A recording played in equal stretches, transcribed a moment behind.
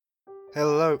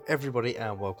Hello, everybody,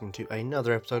 and welcome to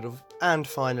another episode of And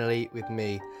Finally with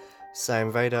me,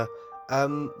 Sam Vader.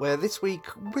 Where this week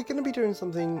we're going to be doing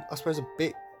something, I suppose, a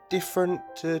bit different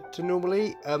to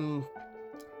normally.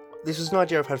 This was an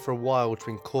idea I've had for a while to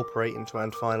incorporate into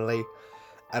And Finally,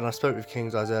 and I spoke with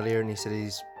King's Eyes earlier, and he said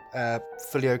he's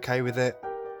fully okay with it.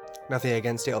 Nothing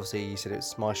against it. Obviously, he said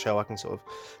it's my show, I can sort of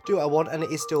do what I want, and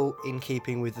it is still in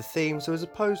keeping with the theme. So, as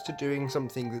opposed to doing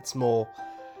something that's more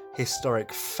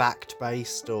historic fact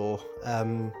based or I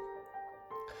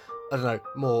don't know,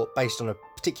 more based on a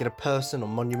particular person or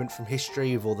monument from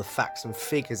history with all the facts and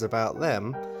figures about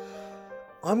them,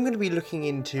 I'm going to be looking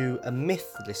into a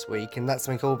myth this week, and that's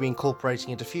something I'll be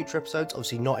incorporating into future episodes.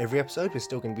 Obviously not every episode, we're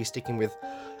still going to be sticking with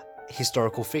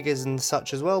historical figures and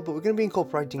such as well, but we're going to be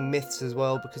incorporating myths as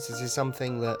well, because this is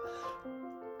something that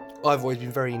I've always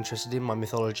been very interested in, my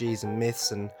mythologies and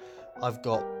myths, and I've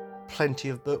got plenty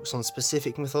of books on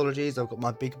specific mythologies. I've got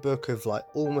my big book of like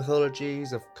all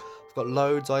mythologies. I've got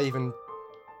loads. I even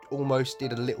almost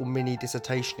did a little mini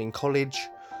dissertation in college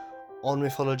on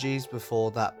mythologies before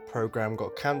that program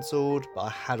got cancelled, but I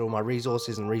had all my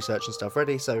resources and research and stuff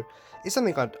ready, so it's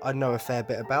something I know a fair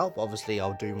bit about, but obviously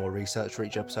I'll do more research for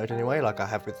each episode anyway, like I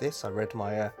have with this. I read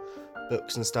my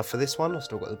books and stuff for this one. I've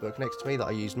still got the book next to me that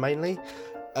I used mainly,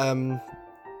 and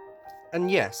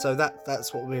yeah, so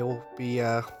that's what we'll be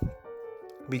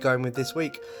going with this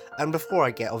week. And before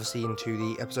I get obviously into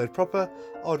the episode proper,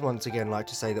 I would once again like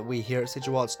to say that we here at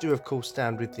Sigil Arts do of course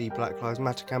stand with the Black Lives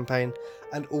Matter campaign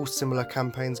and all similar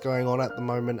campaigns going on at the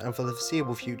moment and for the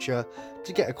foreseeable future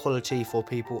to get equality for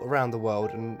people around the world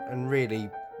and really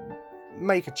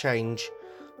make a change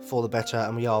for the better.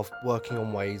 And we are working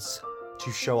on ways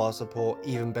to show our support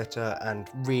even better and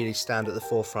really stand at the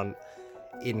forefront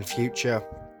in future.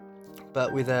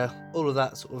 But with all of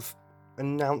that sort of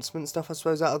announcement stuff, I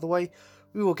suppose, out of the way,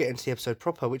 we will get into the episode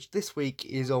proper, which this week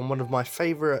is on one of my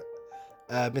favourite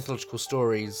mythological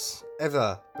stories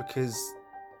ever, because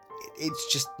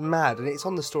it's just mad, and it's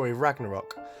on the story of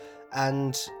Ragnarok.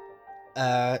 And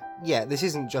yeah, this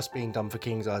isn't just being done for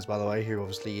King's Eyes, by the way, who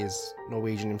obviously is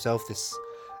Norwegian himself.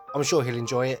 I'm sure he'll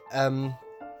enjoy it. And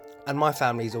my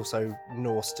family is also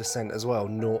Norse descent as well.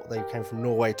 They came from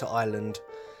Norway to Ireland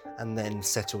and then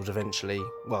settled eventually,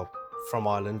 well, from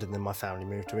Ireland, and then my family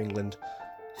moved to England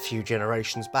a few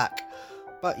generations back.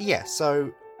 But yeah,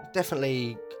 so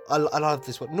definitely I love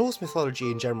this one. Norse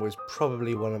mythology in general is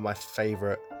probably one of my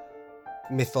favourite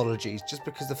mythologies, just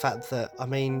because the fact that, I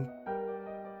mean,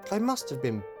 they must have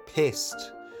been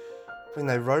pissed when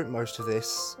they wrote most of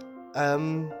this.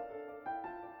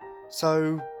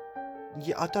 So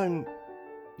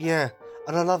yeah,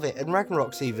 and I love it. And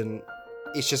Ragnarok's even,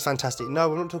 it's just fantastic. No,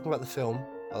 we're not talking about the film,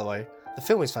 by the way. The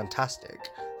film is fantastic,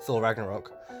 Thor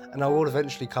Ragnarok, and I will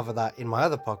eventually cover that in my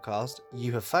other podcast,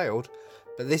 You Have Failed,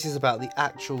 but this is about the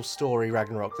actual story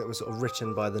Ragnarok that was sort of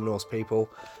written by the Norse people.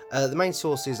 The main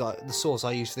source the source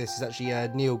I use for this is actually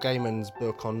Neil Gaiman's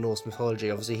book on Norse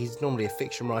mythology. Obviously, he's normally a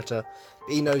fiction writer,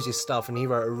 but he knows his stuff, and he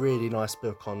wrote a really nice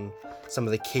book on some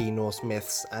of the key Norse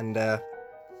myths, and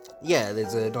yeah,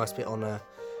 there's a nice bit on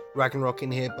Ragnarok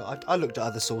in here, but I looked at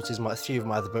other sources, a few of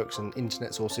my other books and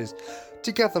internet sources,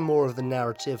 to gather more of the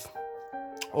narrative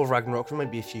of Ragnarok, and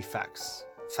maybe a few facts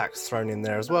thrown in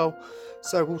there as well.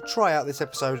 So we'll try out this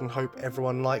episode and hope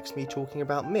everyone likes me talking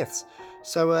about myths.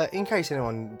 So in case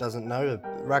anyone doesn't know,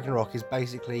 Ragnarok is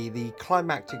basically the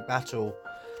climactic battle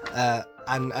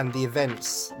and the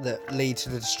events that lead to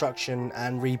the destruction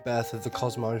and rebirth of the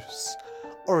cosmos,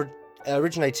 or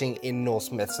originating in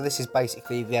Norse myth. So this is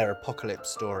basically their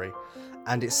apocalypse story,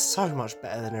 and it's so much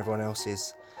better than everyone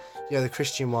else's. You know, the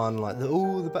Christian one, like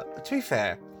to be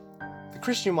fair, the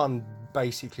Christian one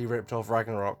basically ripped off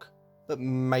Ragnarok, but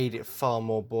made it far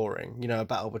more boring. You know, a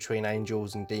battle between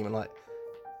angels and demon. Like,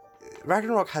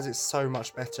 Ragnarok has it so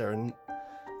much better, and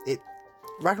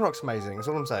Ragnarok's amazing. That's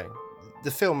all I'm saying.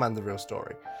 The film and the real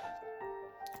story.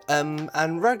 And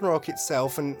Ragnarok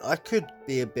itself, and I could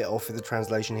be a bit off with the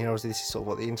translation here, obviously this is sort of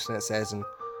what the internet says, and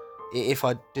if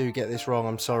I do get this wrong,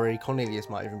 I'm sorry. Cornelius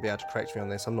might even be able to correct me on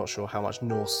this. I'm not sure how much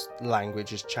Norse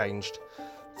language has changed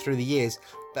through the years,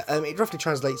 but it roughly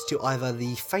translates to either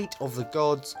the fate of the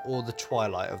gods or the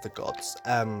twilight of the gods,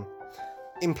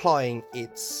 implying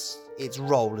its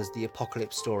role as the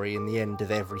apocalypse story and the end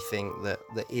of everything that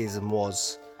is and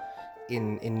was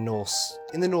in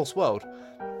the Norse world.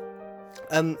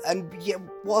 And yeah,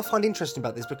 what I find interesting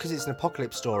about this, because it's an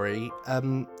apocalypse story,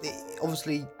 it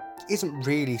obviously isn't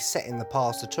really set in the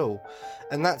past at all,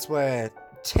 and that's where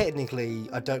technically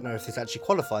I don't know if this actually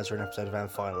qualifies for an episode of And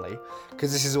Finally,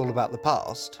 because this is all about the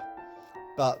past,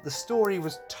 but the story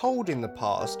was told in the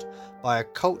past by a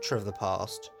culture of the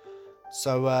past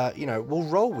So, we'll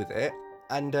roll with it,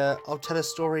 and I'll tell a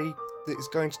story that is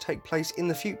going to take place in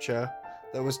the future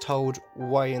that was told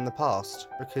way in the past,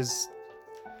 because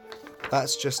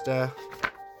that's just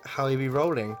how we be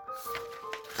rolling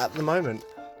at the moment.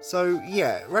 So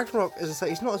yeah, Ragnarok, as I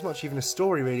say, it's not as much even a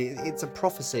story really, it's a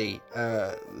prophecy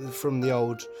from the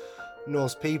old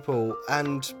Norse people,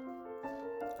 and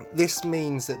this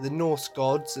means that the Norse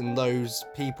gods and those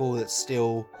people that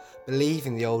still believe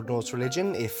in the old Norse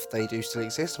religion, if they do still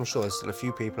exist, I'm sure there's still a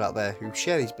few people out there who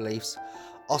share these beliefs,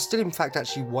 are still in fact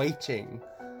actually waiting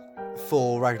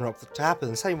for Ragnarok to happen,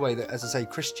 the same way that, as I say,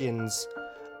 Christians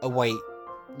await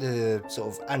the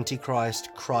sort of Antichrist,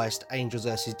 Christ, angels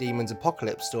versus demons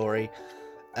apocalypse story.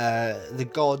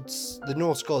 The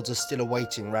Norse gods are still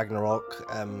awaiting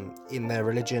Ragnarok in their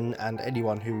religion, and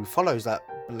anyone who follows that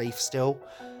belief still,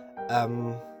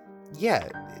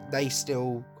 they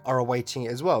still are awaiting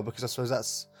it as well, because I suppose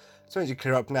that's something to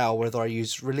clear up now, whether I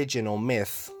use religion or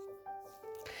myth.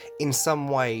 In some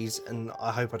ways, and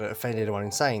I hope I don't offend anyone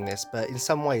in saying this, but in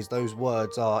some ways those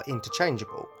words are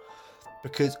interchangeable,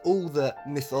 because all that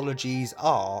mythologies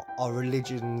are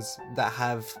religions that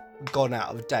have gone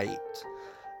out of date,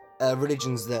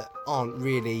 religions that aren't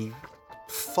really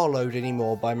followed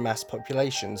anymore by mass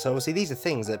population. So obviously these are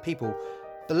things that people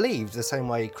believed the same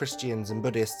way Christians and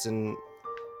Buddhists and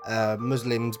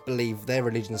Muslims believe their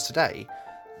religions today.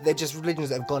 They're just religions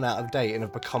that have gone out of date and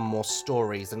have become more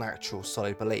stories than actual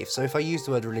solid beliefs. So if I use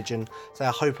the word religion, so I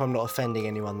hope I'm not offending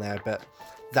anyone there, but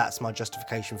that's my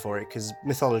justification for it, because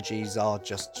mythologies are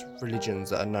just religions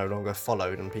that are no longer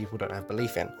followed and people don't have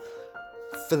belief in.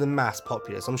 For the mass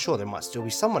populace, I'm sure there might still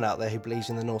be someone out there who believes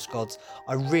in the Norse gods.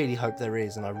 I really hope there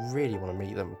is, and I really want to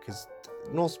meet them, because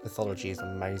Norse mythology is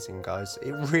amazing, guys.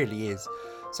 It really is.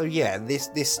 So yeah, this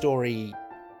story,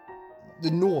 the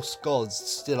Norse gods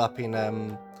still up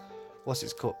in what's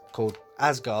it called?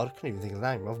 Asgard. I couldn't even think of the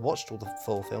name. I've watched all the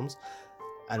full films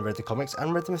and read the comics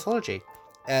and read the mythology.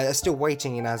 They're still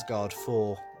waiting in Asgard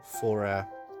for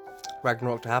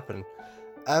Ragnarok to happen.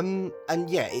 And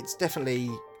yeah, it's definitely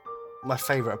my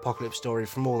favourite apocalypse story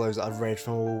from all those that I've read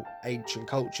from all ancient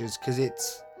cultures, because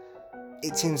it's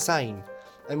insane.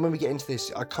 And when we get into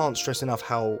this, I can't stress enough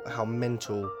how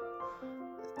mental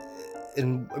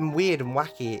and weird and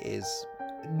wacky it is.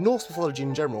 Norse mythology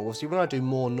in general, obviously when I do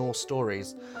more Norse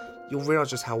stories, you'll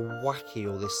realise just how wacky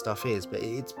all this stuff is, but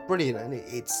it's brilliant, and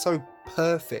it's so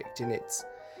perfect in its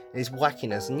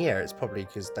wackiness. And yeah, it's probably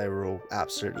because they were all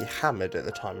absolutely hammered at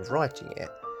the time of writing it,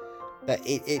 but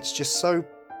it's just so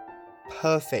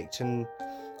perfect, and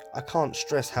I can't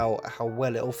stress how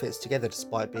well it all fits together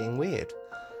despite being weird.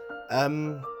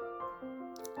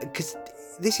 Because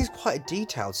this is quite a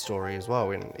detailed story as well,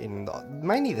 in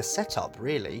mainly the setup,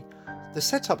 really. The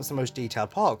setup is the most detailed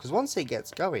part, because once it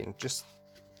gets going, just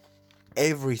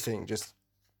everything just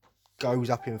goes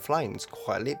up in flames,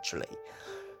 quite literally.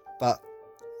 But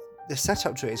the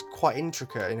setup to it is quite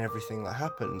intricate in everything that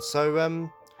happens. So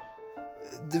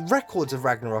the records of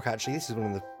Ragnarok, actually, this is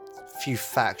one of the few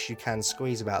facts you can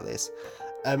squeeze about this,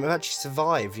 have actually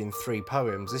survived in 3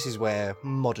 poems. This is where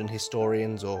modern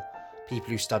historians or people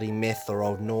who study myth or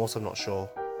Old Norse, I'm not sure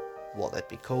what they'd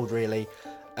be called really,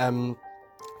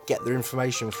 get their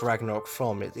information for Ragnarok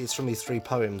from. It's from these 3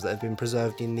 poems that have been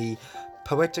preserved in the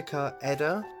Poetica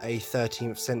Edda, a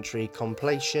 13th century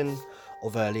compilation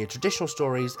of earlier traditional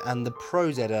stories, and the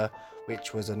Prose Edda,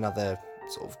 which was another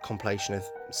sort of compilation of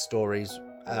stories,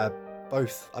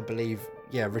 both, I believe,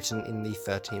 written in the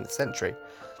 13th century.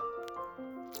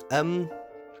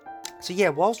 So yeah,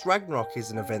 whilst Ragnarok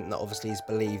is an event that obviously is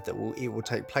believed that it will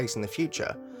take place in the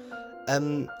future,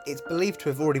 it's believed to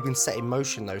have already been set in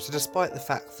motion though. So despite the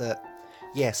fact that,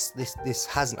 yes, this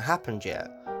hasn't happened yet,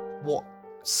 what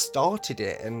started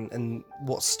it and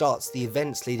what starts the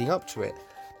events leading up to it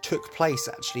took place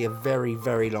actually a very,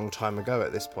 very long time ago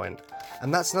at this point.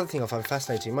 And that's another thing I find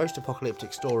fascinating. Most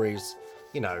apocalyptic stories,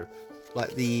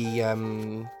 like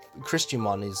the Christian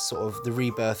one is sort of the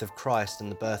rebirth of Christ and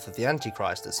the birth of the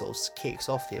Antichrist that sort of kicks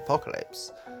off the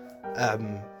apocalypse.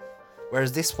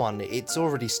 Whereas this one, it's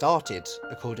already started,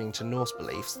 according to Norse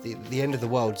beliefs. The end of the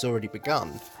world's already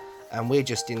begun, and we're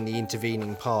just in the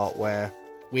intervening part where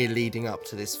we're leading up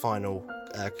to this final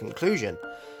conclusion.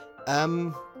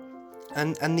 And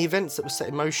the events that were set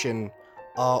in motion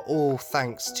are all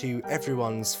thanks to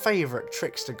everyone's favourite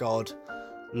trickster god,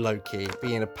 Loki,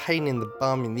 being a pain in the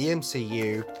bum in the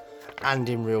MCU and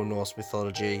in real Norse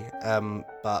mythology.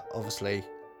 But obviously,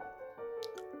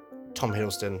 Tom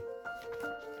Hiddleston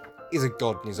is a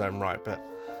god in his own right, but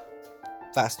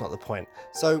that's not the point.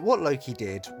 So what Loki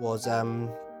did was,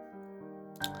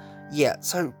 Yeah,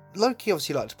 so Loki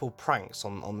obviously liked to pull pranks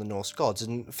on the Norse gods,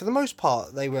 and for the most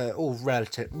part, they were all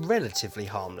relatively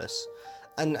harmless,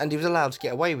 and he was allowed to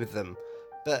get away with them.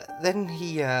 But then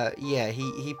he went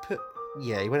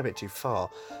a bit too far.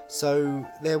 So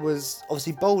there was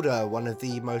obviously Balder, one of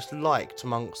the most liked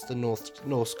amongst the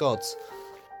Norse gods,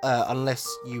 unless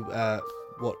you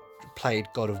played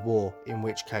God of War, in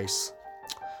which case,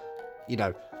 you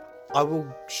know. I will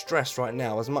stress right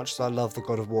now, as much as I love the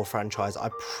God of War franchise, I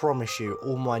promise you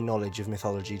all my knowledge of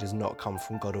mythology does not come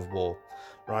from God of War,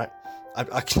 right? I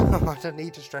I don't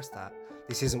need to stress that.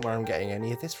 This isn't where I'm getting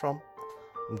any of this from.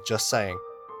 I'm just saying,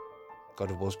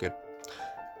 God of War's good.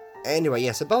 Anyway,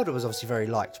 yeah, so Balder was obviously very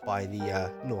liked by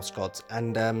the Norse gods,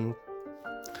 and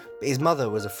but his mother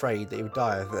was afraid that he would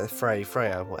die of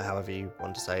Freya, however you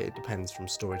want to say it, it depends from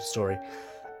story to story,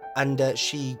 and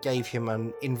she gave him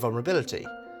an invulnerability.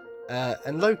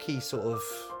 And Loki sort of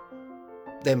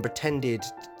then pretended,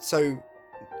 so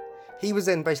he was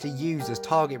then basically used as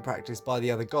target practice by the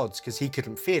other gods because he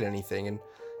couldn't feel anything, and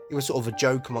it was sort of a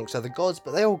joke amongst other gods,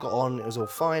 but they all got on, it was all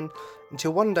fine,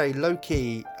 until one day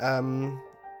Loki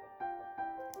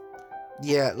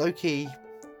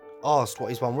asked what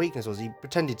his one weakness was. He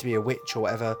pretended to be a witch or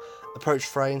whatever, approached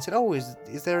Frey and said, "Oh, is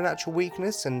there an actual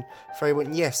weakness?" And Frey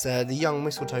went, "Yes, the young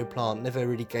mistletoe plant never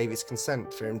really gave its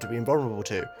consent for him to be invulnerable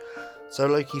to." So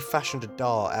Loki fashioned a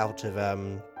dart out of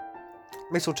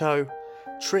mistletoe,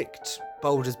 tricked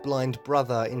Balder's blind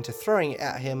brother into throwing it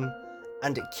at him,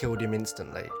 and it killed him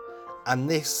instantly. And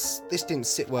this didn't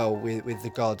sit well with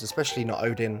the gods, especially not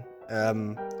Odin,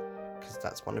 because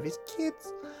that's one of his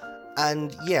kids.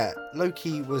 And yeah,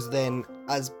 Loki was then,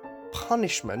 as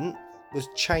punishment, was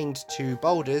chained to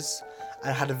boulders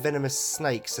and had a venomous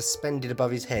snake suspended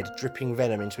above his head, dripping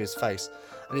venom into his face.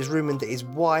 And it's rumoured that his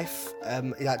wife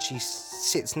actually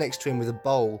sits next to him with a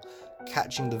bowl,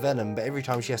 catching the venom, but every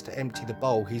time she has to empty the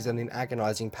bowl, he's then in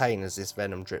agonising pain as this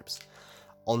venom drips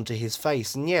onto his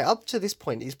face. And yeah, up to this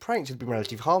point, his pranks had been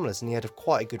relatively harmless, and he had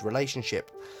quite a good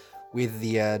relationship with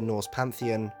the Norse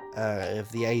pantheon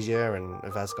of the Asia and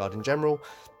of Asgard in general.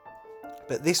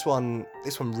 But this one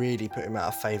really put him out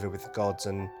of favour with the gods,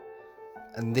 and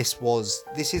this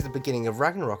is the beginning of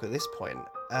Ragnarok at this point.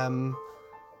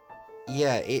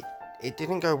 It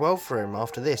didn't go well for him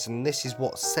after this, and this is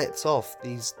what sets off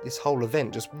this whole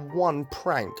event. Just one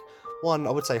prank, one,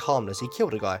 I would say, harmless. He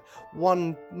killed a guy.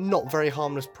 One not very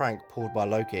harmless prank pulled by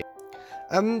Loki.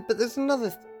 But there's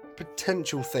another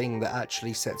potential thing that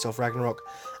actually sets off Ragnarok,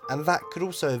 and that could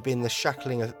also have been the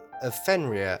shackling of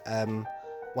Fenrir,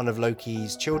 one of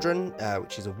Loki's children,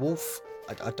 which is a wolf.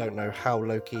 I don't know how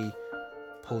Loki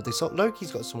pulled this off.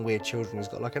 Loki's got some weird children. He's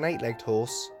got like an 8-legged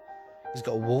horse, he's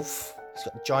got a wolf, he's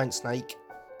got a giant snake,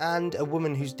 and a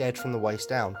woman who's dead from the waist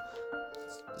down.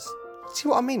 See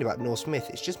what I mean about Norse myth?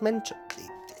 It's just mental,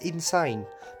 insane.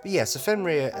 But yeah, so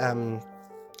Fenrir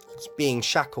being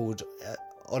shackled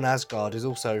on Asgard is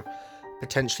also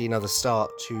potentially another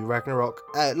start to Ragnarok.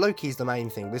 Loki's the main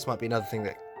thing. This might be another thing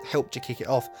that helped to kick it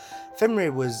off.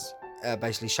 Fenrir was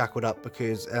basically shackled up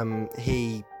because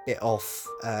he bit off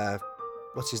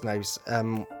what's his name?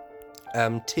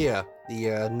 Tyr,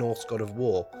 the Norse god of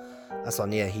war. That's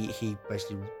on. Yeah, he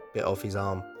basically bit off his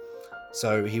arm,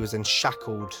 so he was then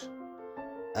shackled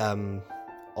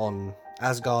on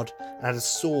Asgard and had a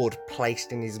sword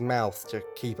placed in his mouth to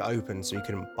keep it open so he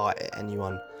couldn't bite at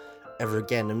anyone ever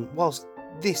again. And whilst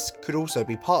this could also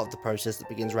be part of the process that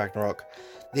begins Ragnarok,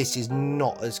 this is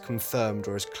not as confirmed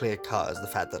or as clear cut as the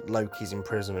fact that Loki's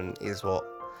imprisonment is what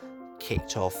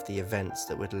kicked off the events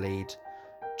that would lead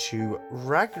to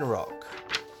Ragnarok.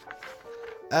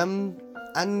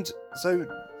 And so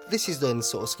this is then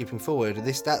sort of skipping forward.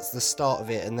 That's the start of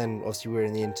it, and then obviously we're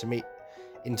in the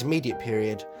intermediate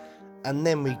period, and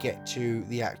then we get to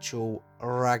the actual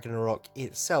Ragnarok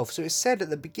itself. So it's said at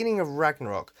the beginning of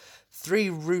Ragnarok,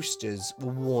 3 roosters will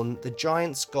warn the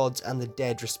giants, gods, and the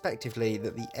dead, respectively,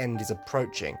 that the end is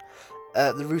approaching.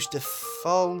 The rooster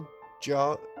Fajala,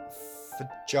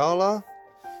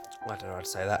 I don't know how to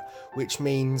say that, which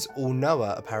means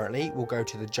All-Knower, apparently, will go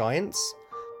to the giants,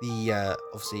 the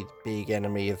obviously big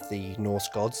enemy of the Norse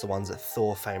gods, the ones that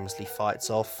Thor famously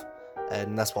fights off,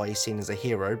 and that's why he's seen as a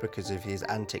hero, because of his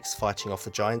antics fighting off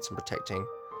the giants and protecting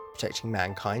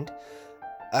mankind.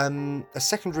 A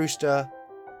second rooster,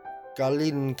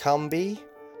 Galinkambi,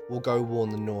 will go warn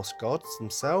the Norse gods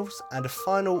themselves, and a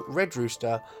final red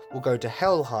rooster will go to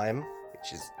Helheim,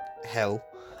 which is hell,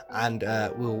 and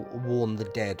will warn the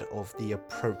dead of the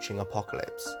approaching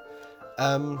apocalypse.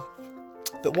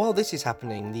 But while this is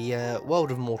happening, the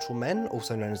world of mortal men,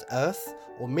 also known as Earth,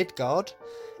 or Midgard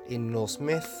in Norse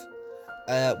myth,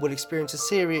 will experience a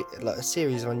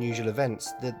series of unusual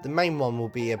events. The main one will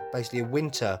be basically a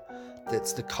winter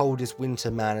that's the coldest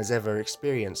winter man has ever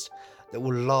experienced, that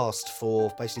will last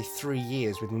for basically 3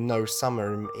 years with no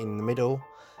summer in the middle.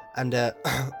 And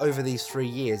over these 3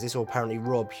 years, this will apparently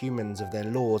rob humans of their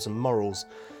laws and morals,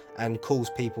 and cause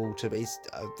people to be.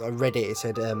 I read it. It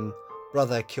said,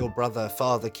 "Brother kill brother,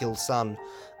 father kill son,"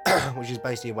 which is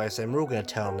basically a way of saying we're all going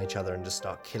to turn on each other and just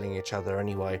start killing each other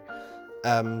anyway.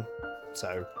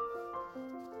 So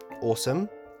awesome.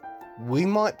 We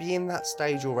might be in that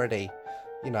stage already.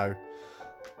 You know,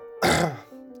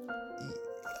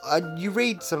 you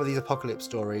read some of these apocalypse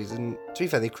stories, and to be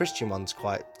fair, the Christian one's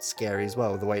quite scary as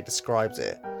well, the way it describes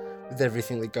it, with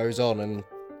everything that goes on, and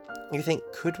you think,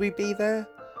 could we be there?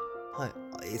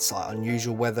 It's like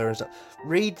unusual weather and stuff.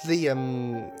 Read the,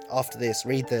 after this,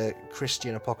 read the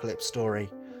Christian apocalypse story,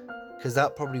 because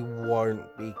that probably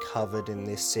won't be covered in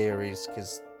this series,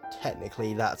 because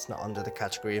technically that's not under the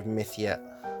category of myth yet,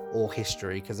 or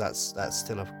history, because that's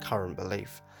still a current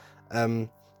belief.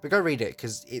 But go read it,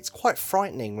 because it's quite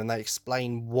frightening when they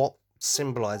explain what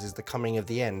symbolises the coming of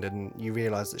the end, and you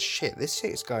realise that this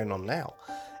shit's going on now.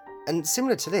 And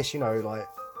similar to this, you know, like,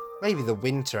 maybe the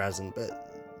winter hasn't, but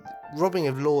robbing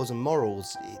of laws and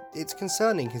morals, it's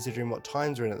concerning considering what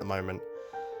times we're in at the moment.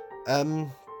 But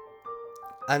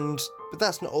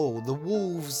that's not all. The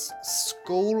wolves,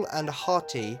 Skull and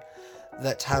Hearty,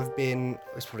 that have been...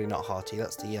 It's probably not Hearty,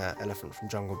 that's the elephant from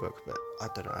Jungle Book, but I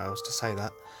don't know how else to say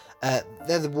that.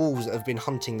 They're the wolves that have been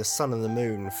hunting the sun and the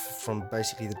moon from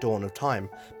basically the dawn of time,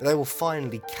 but they will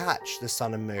finally catch the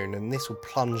sun and moon, and this will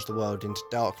plunge the world into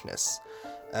darkness.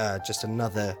 Just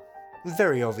another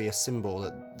very obvious symbol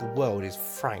that the world is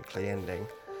frankly ending.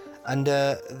 And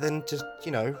then just,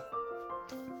 you know,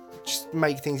 just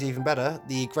make things even better,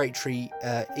 the great tree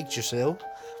Yggdrasil,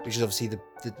 which is obviously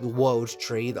the world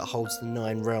tree that holds the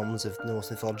 9 realms of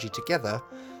Norse mythology together,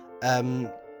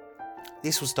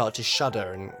 this will start to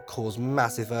shudder and cause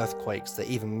massive earthquakes that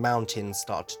even mountains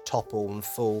start to topple and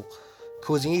fall,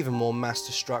 causing even more mass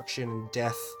destruction and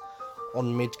death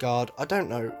on Midgard. I don't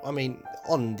know, I mean,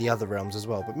 on the other realms as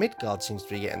well, but Midgard seems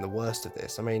to be getting the worst of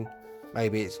this. I mean,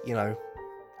 maybe it's, you know,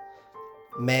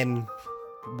 men,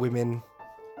 women,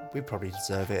 we probably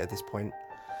deserve it at this point.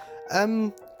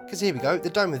 Because here we go, the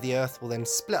dome of the earth will then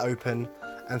split open,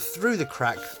 and through the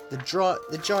crack, the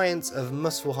giants of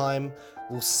Muspelheim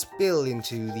will spill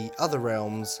into the other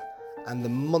realms, and the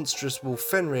monstrous wolf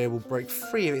Fenrir will break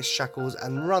free of its shackles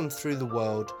and run through the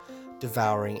world,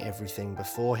 devouring everything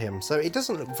before him. So it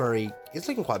doesn't look very... It's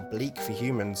looking quite bleak for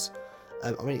humans.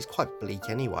 I mean, it's quite bleak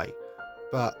anyway,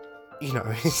 but, you know,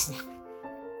 it's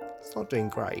not doing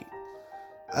great.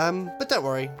 But don't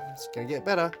worry, it's going to get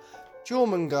better.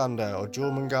 Jormungandr, or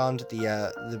Jormungand,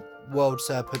 the world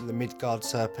serpent, the Midgard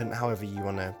serpent, however you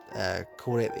want to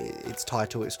call it, its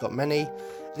title, it's got many.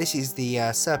 This is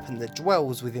the serpent that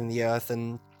dwells within the earth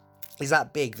and is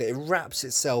that big that it wraps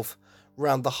itself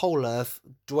around the whole earth,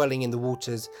 dwelling in the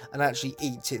waters, and actually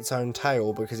eats its own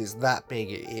tail because it's that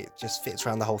big. It just fits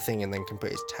around the whole thing and then can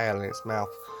put its tail in its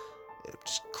mouth.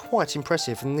 It's quite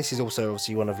impressive, and this is also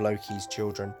obviously one of Loki's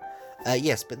children.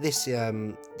 Yes, but this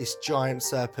giant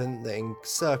serpent that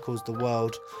encircles the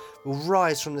world will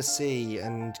rise from the sea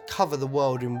and cover the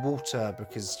world in water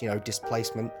because, you know,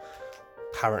 displacement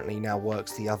apparently now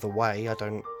works the other way.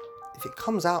 If it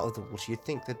comes out of the water, you'd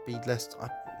think there'd be less...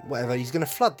 whatever, he's going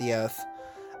to flood the earth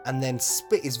and then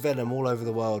spit his venom all over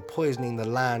the world, poisoning the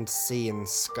land, sea and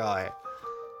sky.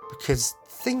 Because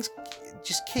things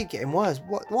just keep getting worse.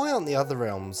 Why aren't the other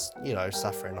realms, you know,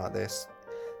 suffering like this?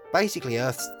 Basically,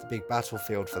 Earth's the big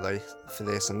battlefield for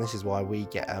this, and this is why we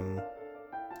get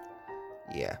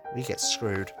we get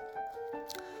screwed.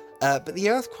 But the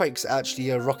earthquakes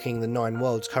actually are rocking the 9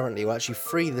 worlds currently will actually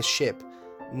free the ship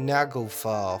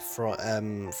Naglfar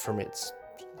from its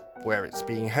where it's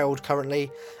being held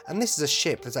currently, and this is a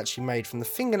ship that's actually made from the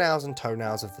fingernails and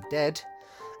toenails of the dead.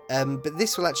 But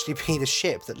this will actually be the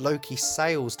ship that Loki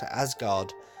sails to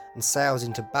Asgard and sails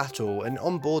into battle, and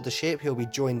on board the ship he'll be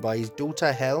joined by his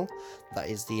daughter Hel. That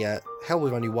is the Hel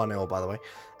with only one L, by the way,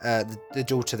 the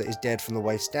daughter that is dead from the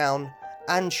waist down,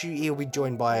 and he'll be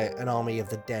joined by an army of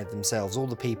the dead themselves, all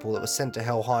the people that were sent to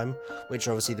Helheim, which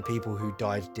are obviously the people who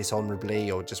died dishonourably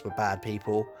or just were bad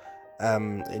people,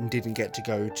 and didn't get to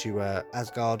go to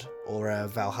Asgard or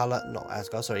Valhalla. Not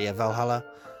Asgard, sorry, yeah, Valhalla.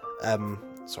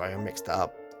 Sorry, I mixed that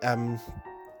up.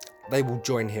 They will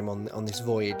join him on this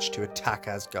voyage to attack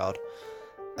Asgard.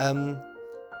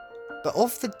 But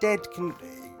of the dead,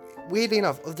 weirdly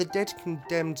enough, of the dead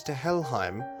condemned to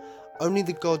Helheim, only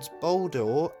the gods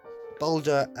Baldur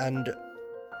and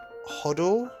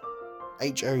Hodor,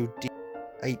 Hod,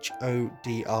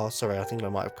 Hodr, sorry, I think I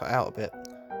might have cut out a bit,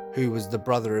 who was the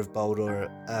brother of Baldur,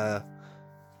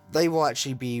 they will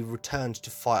actually be returned to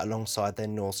fight alongside their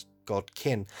Norse god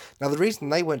kin. Now, the reason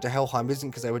they went to Helheim isn't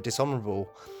because they were dishonourable,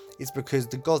 it's because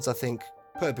the gods, I think,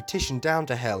 put a petition down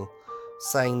to Hel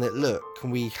saying that, look,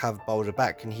 can we have Baldur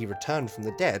back? Can he return from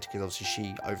the dead? Because obviously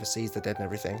she oversees the dead and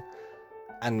everything.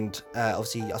 And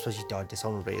obviously, I suppose he died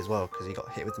dishonourably as well because he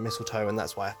got hit with the mistletoe, and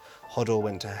that's why Hodor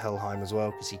went to Helheim as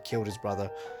well, because he killed his brother.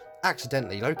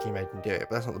 Accidentally, Loki made him do it,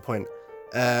 but that's not the point.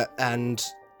 And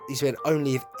he said,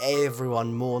 only if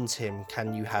everyone mourns him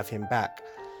can you have him back.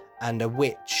 And a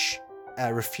witch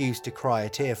refused to cry a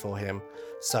tear for him,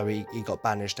 so he got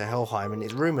banished to Helheim, and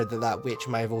it's rumoured that that witch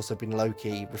may have also been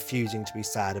Loki, refusing to be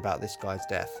sad about this guy's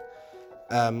death.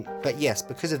 But yes,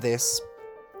 because of this,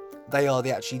 they are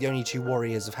actually the only two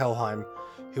warriors of Helheim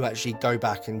who actually go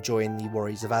back and join the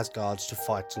warriors of Asgard to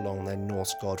fight along their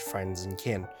Norse god friends and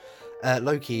kin.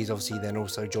 Loki is obviously then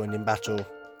also joined in battle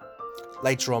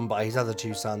later on by his other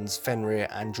two sons, Fenrir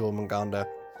and Jormungandr,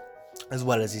 as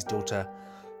well as his daughter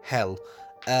Hel.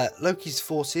 Loki's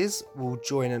forces will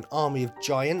join an army of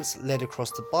giants led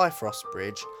across the Bifrost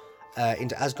Bridge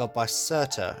into Asgard by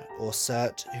Surtur, or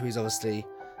Surt, who is obviously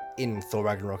in Thor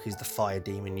Ragnarok, is the fire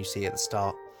demon you see at the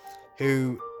start,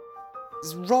 who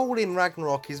his role in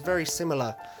Ragnarok is very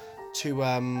similar to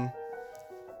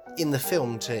in the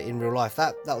film to in real life.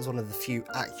 That was one of the few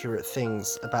accurate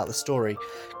things about the story,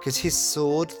 because his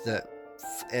sword that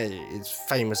is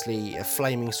famously a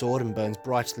flaming sword and burns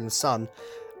brighter than the sun,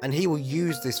 and he will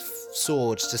use this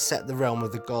sword to set the realm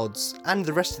of the gods and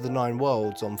the rest of the Nine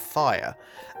Worlds on fire,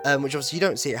 which obviously you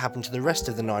don't see it happen to the rest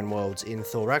of the Nine Worlds in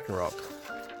Thor Ragnarok.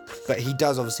 But he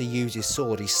does obviously use his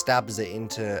sword, he stabs it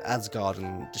into Asgard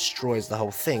and destroys the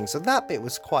whole thing. So that bit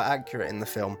was quite accurate in the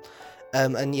film.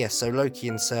 And yes, so Loki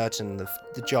and Surt and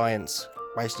the giants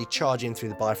basically charge in through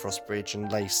the Bifrost Bridge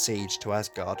and lay siege to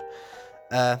Asgard.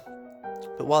 But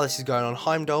while this is going on,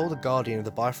 Heimdall, the guardian of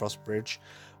the Bifrost Bridge,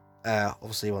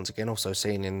 obviously once again also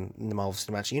seen in the Marvel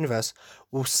Cinematic Universe,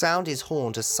 will sound his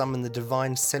horn to summon the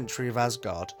divine sentry of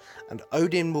Asgard, and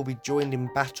Odin will be joined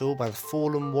in battle by the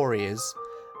fallen warriors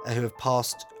who have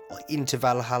passed into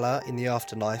Valhalla in the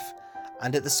afterlife,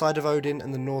 and at the side of Odin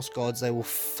and the Norse gods they will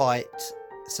fight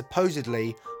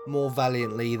supposedly more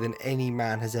valiantly than any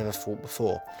man has ever fought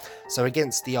before. So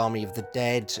against the army of the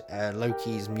dead,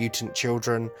 Loki's mutant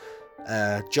children,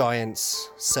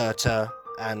 giants, Surtur,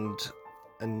 and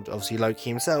obviously Loki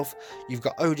himself, you've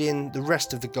got Odin, the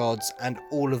rest of the gods, and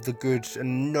all of the good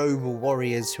and noble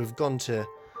warriors who have gone to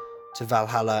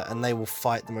Valhalla, and they will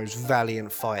fight the most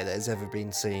valiant fight that has ever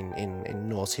been seen in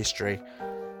Norse history,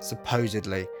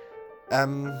 supposedly.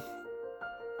 And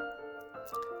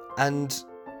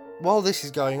while this is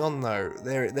going on, though,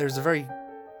 there's a very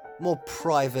more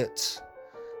private,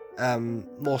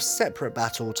 more separate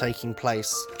battle taking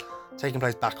place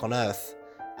back on Earth.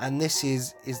 And this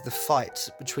is the fight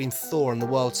between Thor and the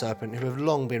World Serpent, who have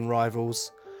long been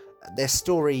rivals. Their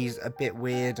story's a bit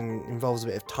weird and involves a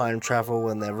bit of time travel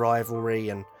and their rivalry,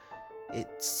 and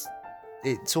it's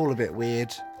all a bit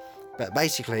weird. But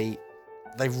basically,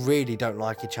 they really don't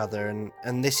like each other,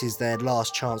 and this is their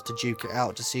last chance to duke it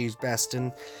out to see who's best.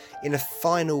 And in a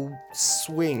final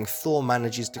swing, Thor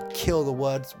manages to kill the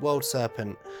World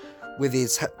Serpent with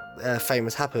his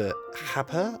famous hammer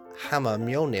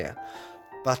Mjolnir.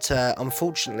 But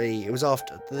unfortunately, it was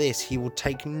after this he will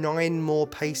take 9 more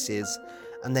paces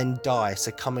and then die,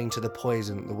 succumbing to the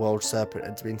poison the World Serpent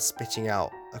had been spitting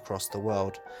out across the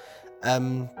world.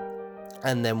 And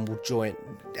then will join,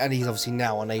 and he's obviously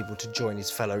now unable to join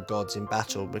his fellow gods in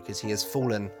battle because he has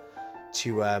fallen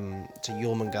to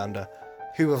Jormungandr,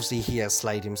 who obviously he has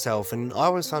slayed himself. And I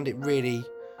always found it really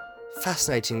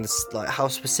fascinating, like how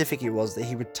specific it was that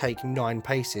he would take 9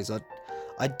 paces.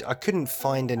 I couldn't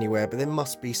find anywhere, but there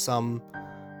must be someone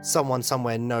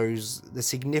somewhere knows the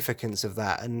significance of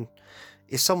that. And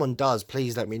if someone does,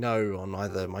 please let me know on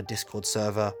either my Discord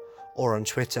server or on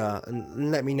Twitter,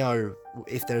 and let me know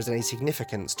if there's any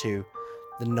significance to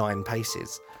the 9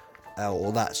 paces,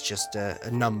 or that's just a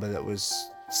number that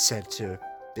was said to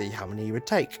be how many he would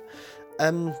take.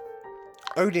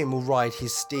 Odin will ride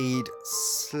his steed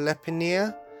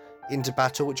Sleipnir into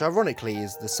battle, which ironically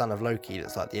is the son of Loki.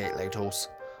 That's like the 8-legged horse.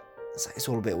 So it's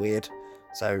all a bit weird.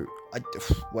 So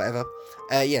whatever.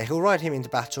 He'll ride him into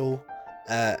battle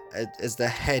as the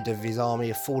head of his army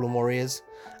of fallen warriors.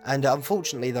 And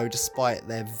unfortunately, though, despite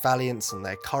their valiance and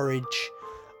their courage,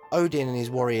 Odin and his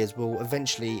warriors will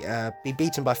eventually be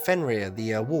beaten by Fenrir,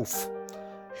 the wolf,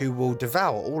 who will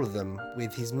devour all of them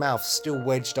with his mouth still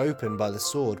wedged open by the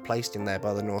sword placed in there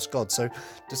by the Norse god. So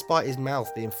despite his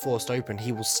mouth being forced open,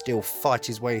 he will still fight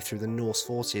his way through the Norse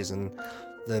forces and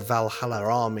the Valhalla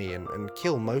army and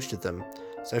kill most of them.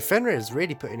 So Fenrir is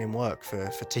really putting in work for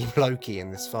Team Loki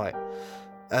in this fight.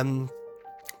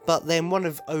 But then one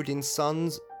of Odin's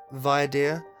sons,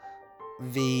 Vidir,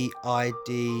 Vidar,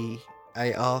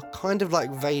 kind of like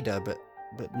Vader, but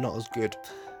not as good.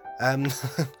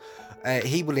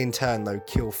 He will in turn, though,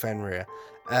 kill Fenrir.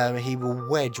 He will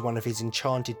wedge one of his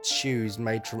enchanted shoes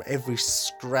made from every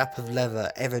scrap of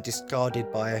leather ever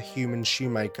discarded by a human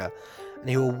shoemaker, and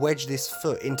he will wedge this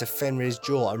foot into Fenrir's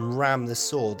jaw and ram the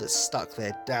sword that's stuck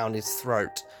there down his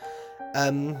throat.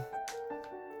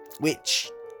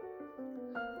 Which...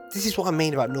 This is what I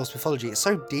mean about Norse mythology. It's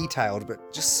so detailed,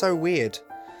 but just so weird.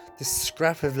 This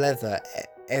scrap of leather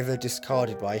ever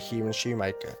discarded by a human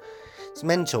shoemaker. It's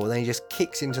mental, and then he just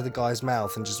kicks into the guy's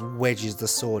mouth and just wedges the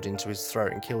sword into his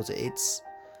throat and kills it.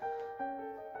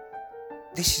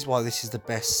 This is why this is the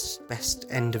best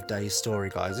end of days story,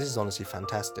 guys. This is honestly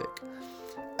fantastic.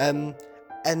 And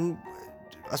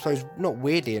I suppose, not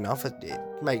weirdly enough, it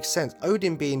makes sense.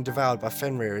 Odin being devoured by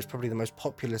Fenrir is probably the most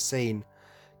popular scene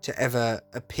to ever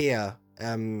appear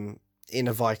in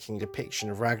a Viking depiction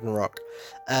of Ragnarok.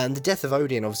 And the death of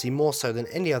Odin, obviously, more so than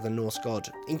any other Norse god,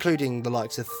 including the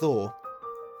likes of Thor,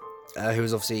 who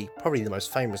is obviously probably the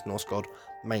most famous Norse god,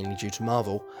 mainly due to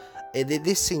Marvel.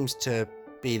 This seems to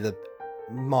be the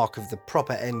mark of the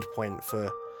proper end point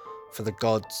for the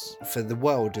gods, for the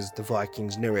world as the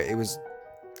Vikings knew it.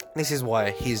 This is why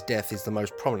his death is the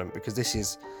most prominent, because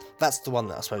that's the one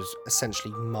that I suppose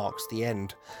essentially marks the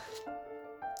end.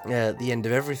 The end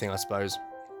of everything, I suppose.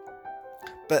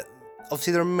 But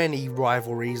obviously there are many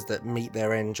rivalries that meet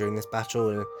their end during this battle,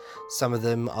 and some of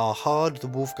them are hard. The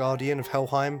Wolf Guardian of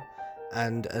Helheim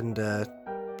and Tyr.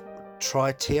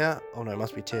 Oh no, it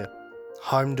must be Tyr.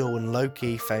 Heimdall and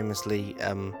Loki famously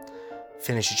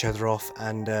finish each other off,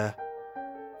 and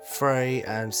Frey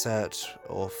and Surt,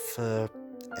 or Frefy,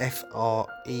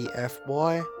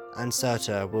 and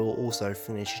Surtur will also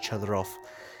finish each other off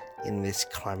in this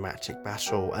climactic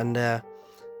battle. And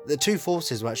the two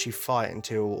forces will actually fight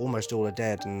until almost all are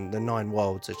dead, and the 9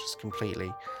 worlds are just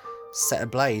completely set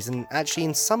ablaze. And actually,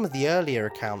 in some of the earlier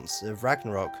accounts of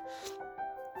Ragnarok,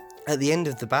 at the end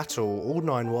of the battle, all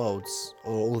 9 worlds,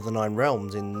 or all the 9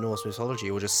 realms in Norse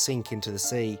mythology, will just sink into the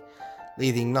sea,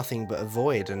 leaving nothing but a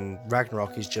void, and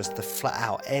Ragnarok is just the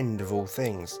flat-out end of all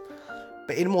things.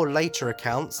 But in more later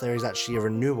accounts, there is actually a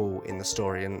renewal in the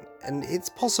story, and it's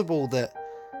possible that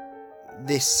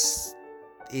this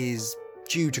is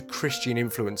due to Christian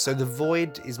influence. So the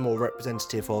void is more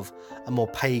representative of a more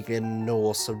pagan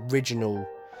Norse original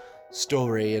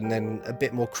story, and then a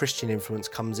bit more Christian influence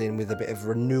comes in with a bit of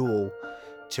renewal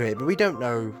to it. But we don't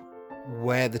know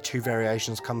where the two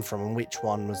variations come from and which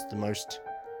one was the most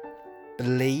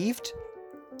believed.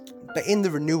 But in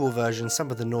the renewal version, some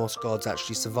of the Norse gods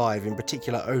actually survive. In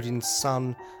particular, Odin's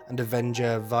son and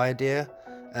avenger Vidir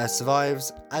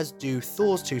survives, as do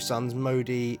Thor's 2 sons,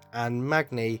 Modi and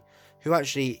Magni, who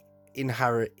actually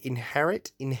inherit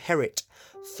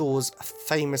Thor's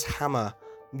famous hammer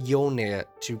Mjolnir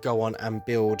to go on and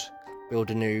build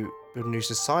a new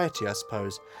society, I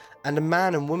suppose. And a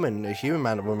human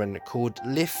man and woman called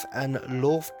Lif and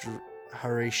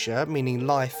Lofharisha, meaning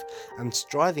life and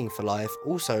striving for life,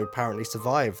 also apparently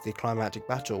survived the climactic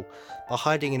battle by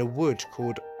hiding in a wood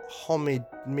called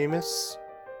Hoddmimis,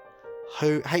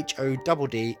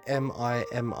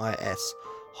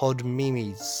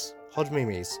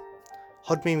 Hoddmimis,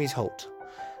 Hoddmimis Holt.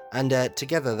 And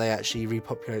together they actually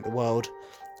repopulate the world,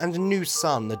 and a new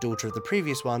sun, the daughter of the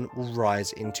previous one, will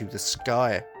rise into the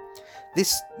sky.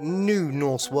 This new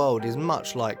Norse world is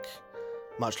much like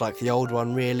the old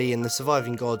one, really, and the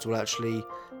surviving gods will actually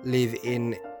live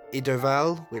in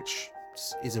Idoval, which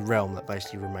is a realm that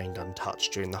basically remained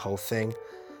untouched during the whole thing,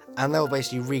 and they'll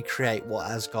basically recreate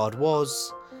what Asgard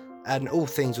was, and all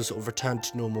things will sort of return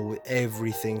to normal with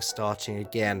everything starting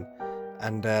again.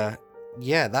 And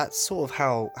that's sort of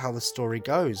how the story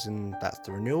goes, and that's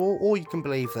the renewal. Or you can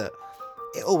believe that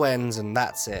it all ends and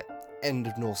that's it, end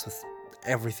of Norse,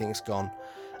 everything's gone.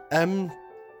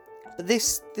 But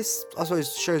this I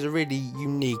suppose shows a really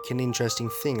unique and interesting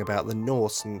thing about the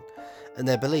Norse and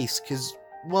their beliefs, because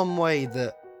one way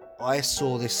that I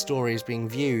saw this story as being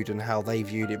viewed and how they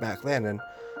viewed it back then, and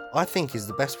I think is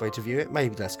the best way to view it,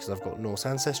 maybe that's because I've got Norse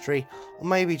ancestry, or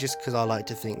maybe just because I like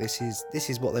to think this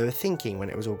is what they were thinking when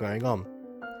it was all going on.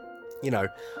 You know,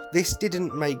 this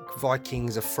didn't make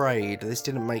Vikings afraid, this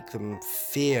didn't make them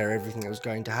fear everything that was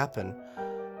going to happen.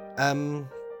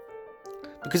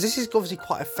 Because this is obviously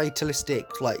quite a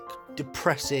fatalistic, like,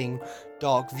 depressing,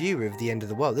 dark view of the end of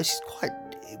the world. This is quite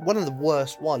one of the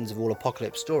worst ones of all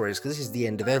apocalypse stories, because this is the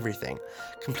end of everything.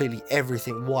 Completely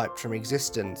everything wiped from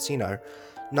existence, you know.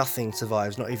 Nothing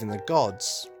survives, not even the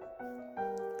gods.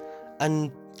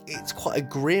 And it's quite a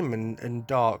grim and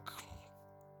dark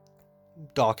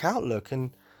outlook.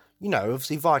 And, you know,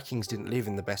 obviously Vikings didn't live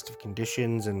in the best of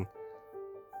conditions, and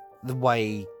the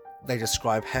way they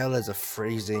describe hell as a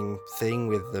freezing thing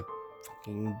with the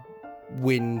fucking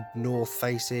wind north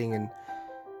facing, and,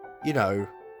 you know,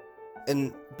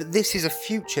 but this is a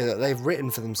future that they've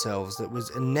written for themselves that was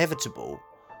inevitable.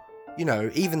 You know,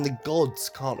 even the gods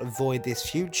can't avoid this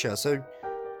future. So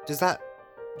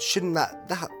shouldn't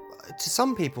that to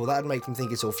some people that'd make them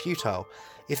think it's all futile.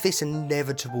 If this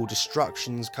inevitable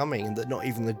destruction's coming and that not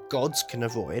even the gods can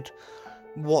avoid,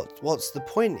 what's the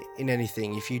point in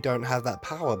anything if you don't have that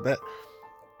power? But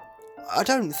I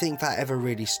don't think that ever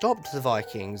really stopped the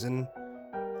Vikings, and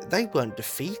they weren't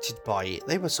defeated by it.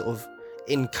 They were sort of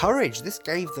encouraged. This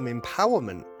gave them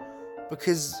empowerment,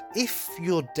 because if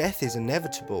your death is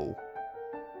inevitable,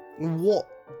 what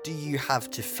do you have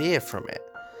to fear from it?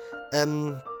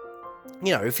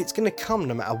 You know, if it's going to come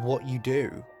no matter what you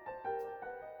do,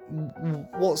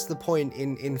 what's the point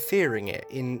in fearing it?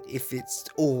 If it's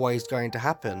always going to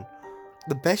happen,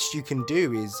 the best you can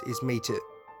do is meet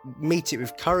it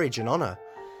with courage and honor.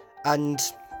 And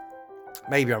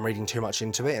maybe I'm reading too much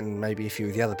into it, and maybe a few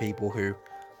of the other people who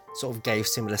sort of gave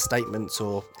similar statements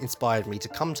or inspired me to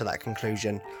come to that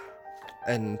conclusion,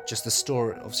 and just the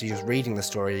story, obviously just reading the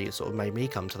story, it sort of made me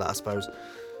come to that, I suppose.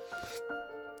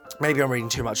 Maybe I'm reading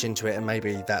too much into it, and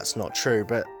maybe that's not true,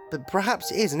 but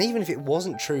perhaps it is. And even if it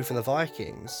wasn't true for the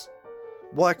Vikings,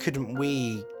 why couldn't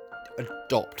we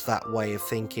adopt that way of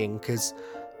thinking? Because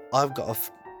I've got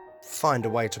to find a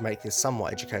way to make this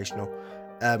somewhat educational,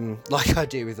 like I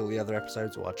do with all the other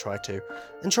episodes, or I try to,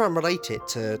 and try and relate it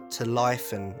to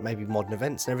life and maybe modern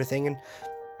events and everything. And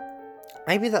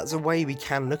maybe that's a way we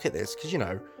can look at this, because, you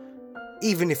know,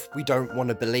 even if we don't want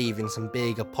to believe in some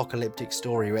big apocalyptic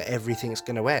story where everything's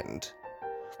going to end,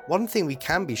 one thing we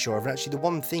can be sure of, and actually the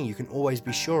one thing you can always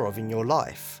be sure of in your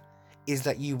life, is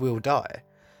that you will die.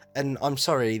 And I'm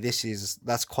sorry,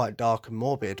 that's quite dark and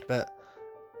morbid, but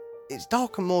it's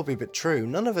dark and morbid but true.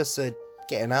 None of us are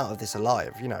getting out of this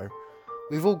alive, you know.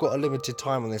 We've all got a limited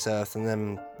time on this earth, and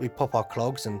then we pop our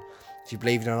clogs, and if you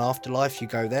believe in an afterlife, you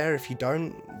go there. If you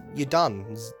don't, you're done.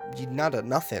 You're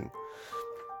nothing.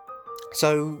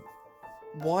 So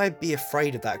why be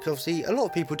afraid of that? Because obviously a lot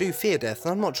of people do fear death,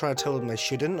 and I'm not trying to tell them they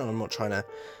shouldn't, and I'm not trying to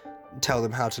tell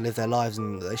them how to live their lives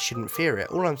and that they shouldn't fear it.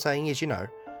 All I'm saying is, you know,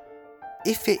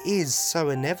 if it is so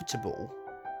inevitable,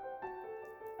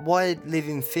 why live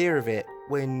in fear of it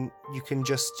when you can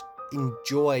just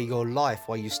enjoy your life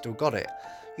while you still got it?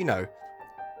 You know,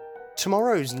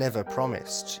 tomorrow's never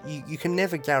promised. You can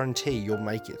never guarantee you'll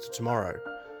make it to tomorrow.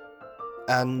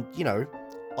 And, you know,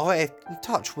 I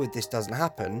touch wood this doesn't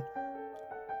happen.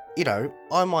 You know,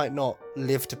 I might not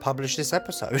live to publish this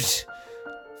episode.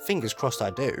 Fingers crossed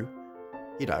I do.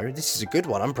 You know, this is a good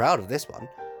one. I'm proud of this one.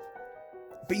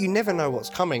 But you never know what's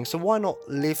coming, so why not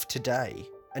live today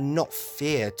and not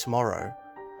fear tomorrow?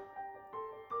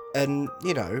 And,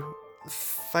 you know,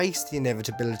 face the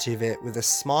inevitability of it with a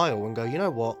smile and go, you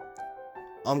know what?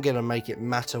 I'm going to make it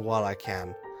matter while I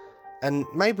can. And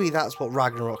maybe that's what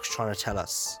Ragnarok's trying to tell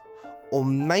us. Or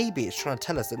maybe it's trying to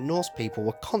tell us that Norse people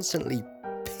were constantly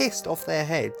pissed off their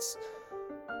heads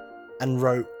and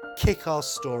wrote kick-ass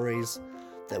stories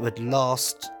that would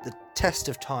last the test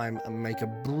of time and make a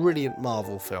brilliant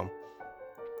Marvel film.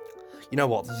 You know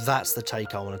what? That's the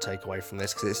take I want to take away from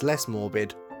this, because it's less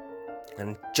morbid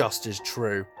and just as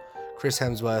true. Chris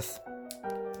Hemsworth,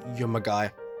 you're my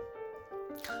guy.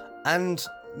 And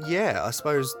yeah, I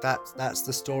suppose that's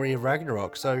the story of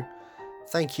Ragnarok. So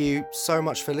thank you so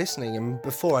much for listening. And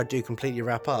before I do completely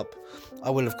wrap up,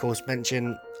 I will of course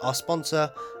mention our sponsor,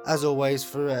 as always,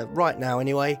 for right now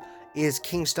anyway, is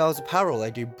King Styles Apparel.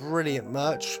 They do brilliant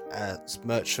merch. It's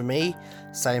merch for me,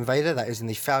 Say Invader, that is in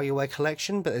the Failure Wear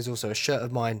collection, but there's also a shirt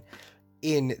of mine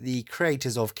in the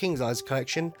Creators of King's Eyes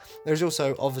collection. There's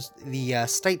also obviously the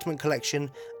Statement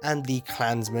collection and the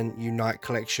Klansman Unite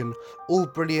collection. All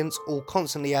brilliant, all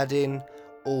constantly add in,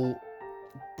 all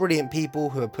brilliant people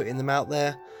who are putting them out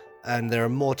there, and there are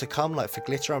more to come. Like for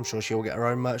Glitter, I'm sure she'll get her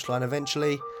own merch line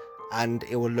eventually, and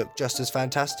it will look just as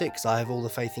fantastic, because I have all the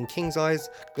faith in King's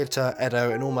Eyes, Glitter,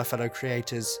 Edo, and all my fellow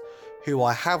creators who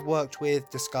I have worked with,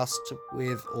 discussed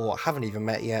with, or haven't even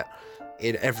met yet,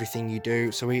 in everything you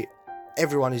do. So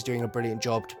everyone is doing a brilliant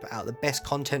job to put out the best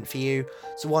content for you,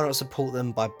 so why not support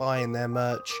them by buying their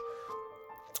merch?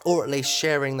 or at least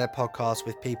sharing their podcast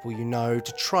with people you know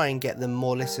to try and get them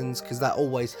more listens, because that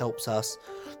always helps us.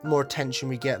 The more attention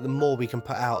we get, the more we can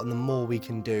put out and the more we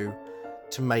can do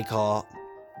to make the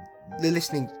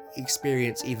listening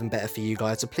experience even better for you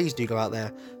guys. So please do go out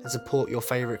there and support your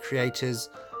favourite creators.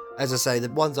 As I say,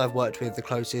 the ones I've worked with the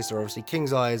closest are obviously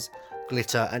King's Eyes,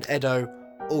 Glitter and Edo.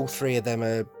 All three of them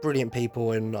are brilliant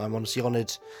people, and I'm honestly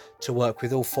honoured to work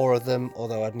with all four of them,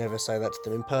 although I'd never say that to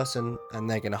them in person, and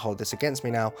they're going to hold this against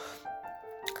me now.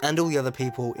 And all the other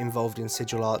people involved in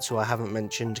Sigil Arts who I haven't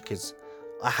mentioned because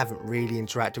I haven't really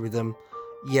interacted with them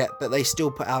yet, but they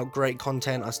still put out great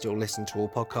content. I still listen to all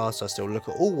podcasts, I still look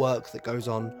at all work that goes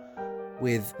on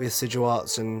with Sigil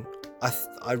Arts, and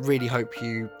I really hope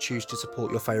you choose to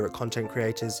support your favourite content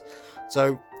creators.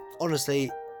 So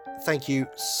honestly, thank you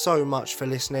so much for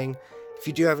listening. If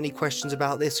you do have any questions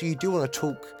about this, or you do want to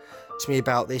talk to me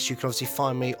about this, you can obviously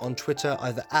find me on Twitter,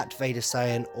 either at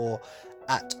VaderSaiyan or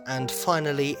at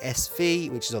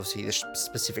AndFinallySV, which is obviously the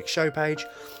specific show page,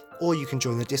 or you can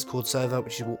join the Discord server,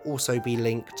 which will also be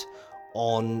linked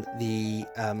on the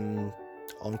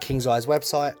on King's Eyes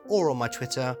website or on my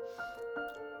Twitter,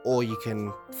 or you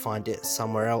can find it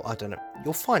somewhere else. I don't know,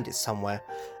 you'll find it somewhere.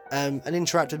 And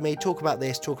interact with me, talk about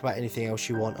this, talk about anything else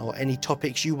you want, or any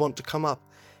topics you want to come up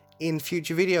in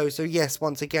future videos. So yes,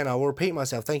 once again, I will repeat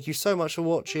myself. Thank you so much for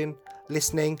watching,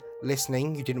 listening.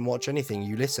 You didn't watch anything,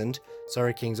 you listened.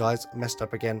 Sorry, King's Eyes, I messed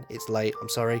up again. It's late, I'm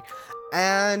sorry.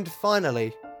 And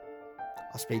finally,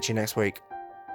 I'll speak to you next week.